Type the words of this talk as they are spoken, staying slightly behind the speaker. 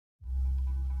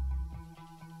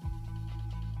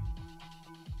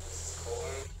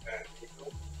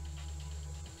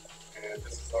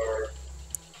or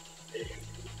AUV.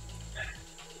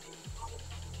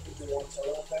 Do you want to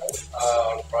tell us about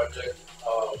it? Project,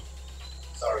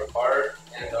 sorry, part,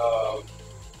 and our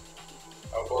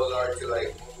goals are to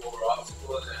like move over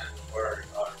obstacles and for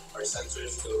our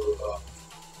sensors to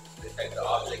detect the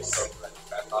objects from like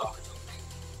back off or something.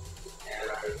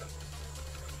 And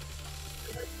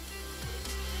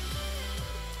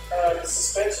The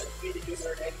suspension feed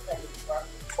user any kind of front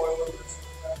coilover or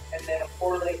something like that, and then a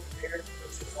 4-link rear,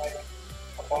 which is like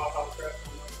a Baja prep,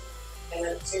 and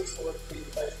then it seems to look pretty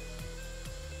effective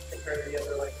compared to the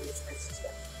other like loose spring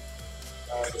suspension.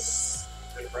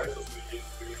 the differentials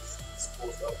we use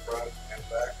spools up front and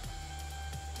back.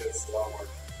 It's a lot more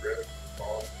grip,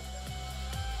 fall.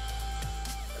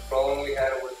 The problem we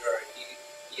had was our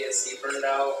ESC burned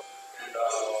out, and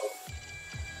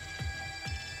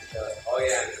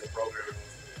and the program.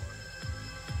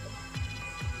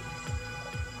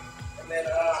 And then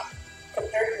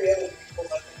compared to the other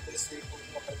vehicles, I think this vehicle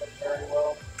will hold up very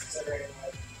well, considering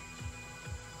like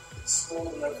it's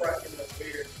spooled in the front and the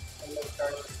rear, and most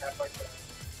cars have like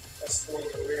a spool in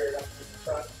the rear, not in the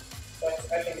front. So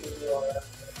I think it will do all that.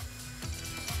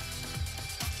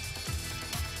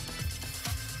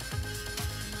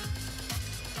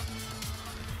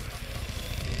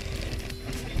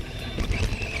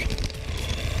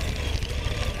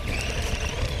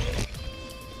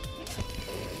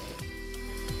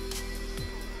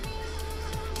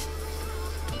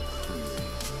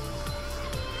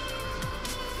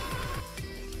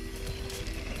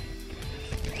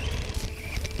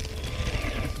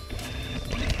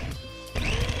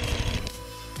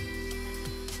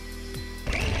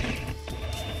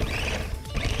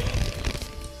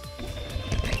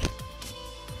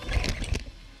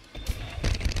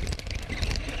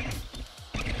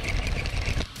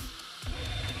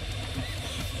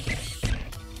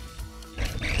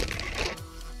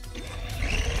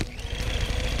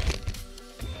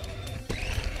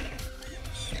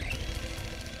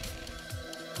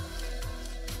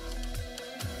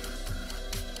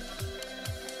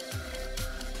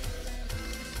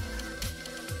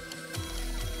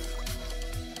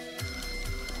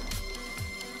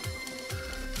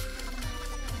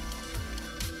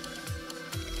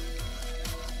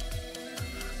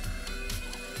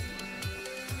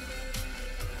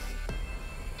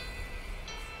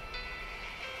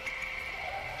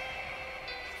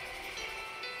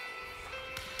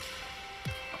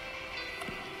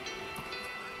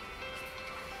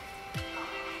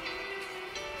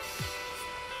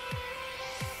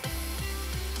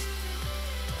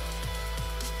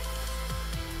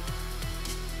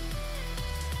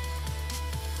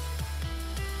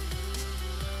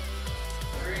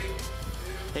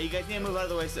 Hey, you guys need to move out of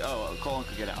the way so Colton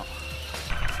could get out.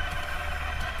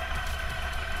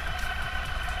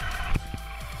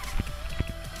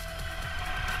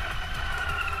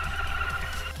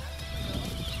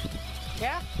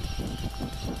 Yeah?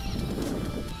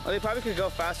 Well, they probably could go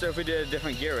faster if we did a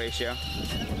different gear ratio.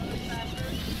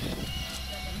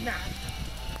 Nah.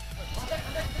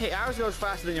 Hey, ours goes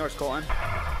faster than yours, Colton.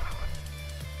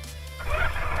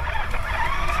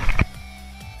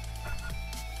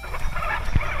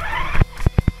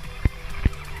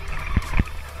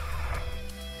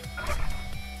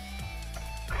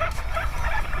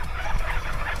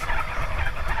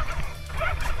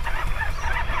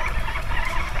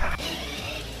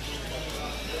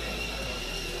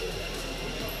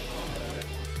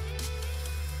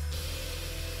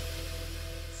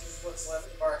 What's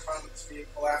left of our autonomous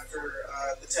vehicle after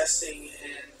the testing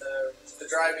and the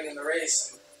driving and the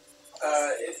race.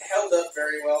 It held up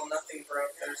very well, nothing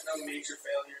broke, there's no major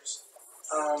failures.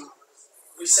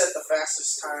 We set the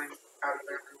fastest time out of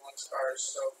everyone's cars,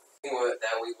 so.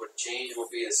 That we would change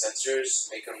would be the sensors,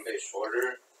 make them a bit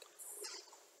shorter.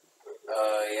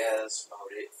 Yeah, that's about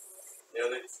it.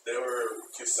 Yeah, they were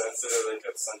too sensitive, they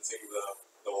kept sensing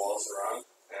the walls around,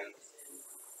 and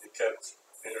it kept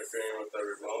interfering with the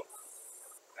remote.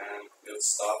 And it would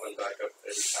stop and back up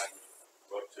every time you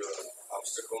go up to an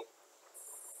obstacle.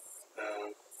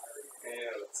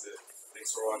 Yeah, that's it.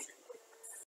 Thanks for watching.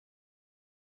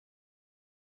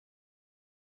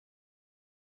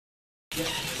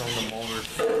 From the moment.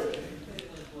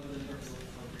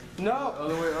 No!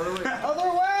 Other way, other way. Other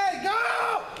way! Go!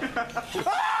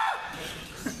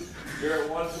 You're at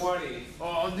 120.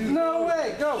 Oh, dude. No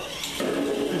way! Go!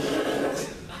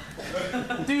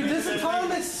 Dude, this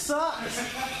autonomous sucks!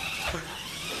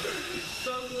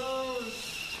 So close.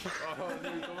 Oh,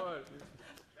 dude, come on.